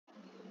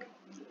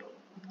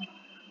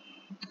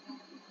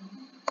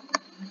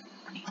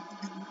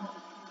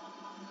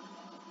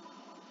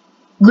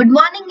Good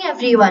morning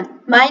everyone.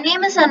 My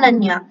name is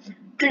Ananya.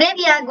 Today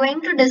we are going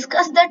to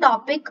discuss the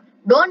topic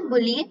Don't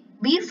bully,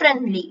 be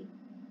friendly.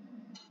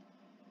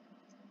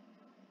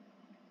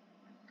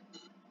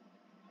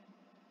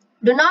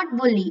 Do not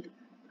bully.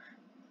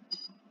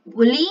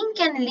 Bullying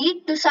can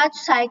lead to such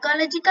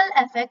psychological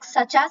effects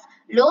such as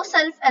low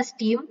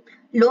self-esteem,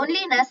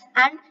 loneliness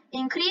and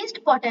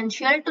increased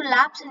potential to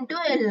lapse into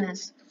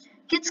illness.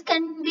 Kids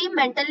can be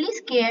mentally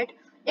scared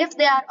if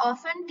they are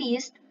often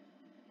teased.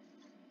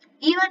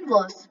 Even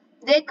worse,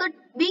 they could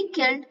be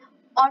killed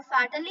or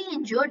fatally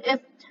injured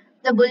if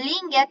the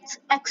bullying gets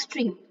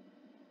extreme.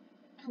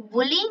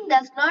 Bullying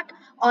does not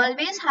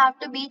always have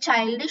to be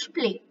childish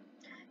play.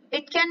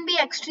 It can be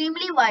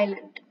extremely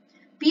violent.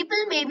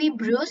 People may be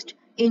bruised,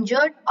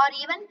 injured, or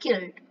even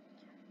killed.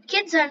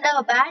 Kids under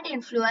a bad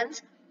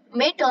influence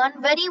may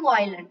turn very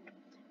violent.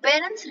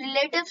 Parents,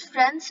 relatives,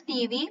 friends,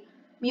 TV,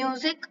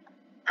 music,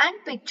 and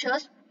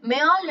pictures may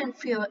all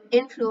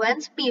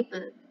influence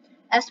people,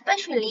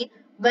 especially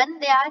when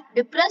they are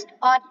depressed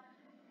or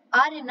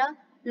are in a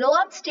low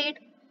state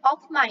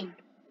of mind.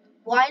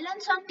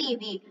 Violence on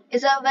TV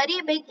is a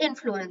very big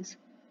influence,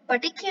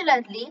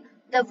 particularly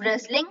the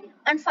wrestling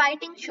and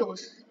fighting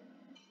shows.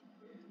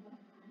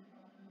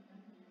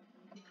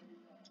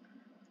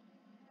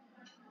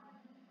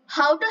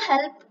 How to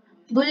help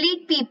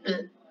bullied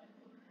people?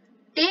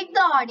 Take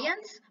the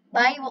audience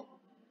by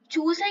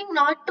choosing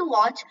not to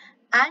watch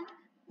and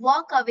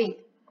walk away.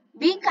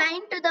 Be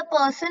kind to the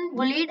person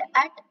bullied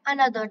at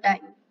another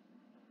time.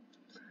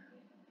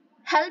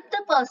 Help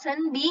the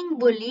person being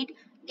bullied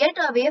get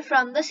away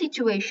from the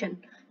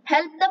situation.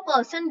 Help the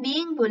person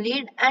being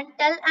bullied and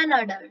tell an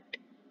adult.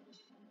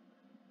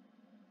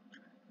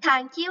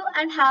 Thank you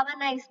and have a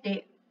nice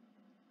day.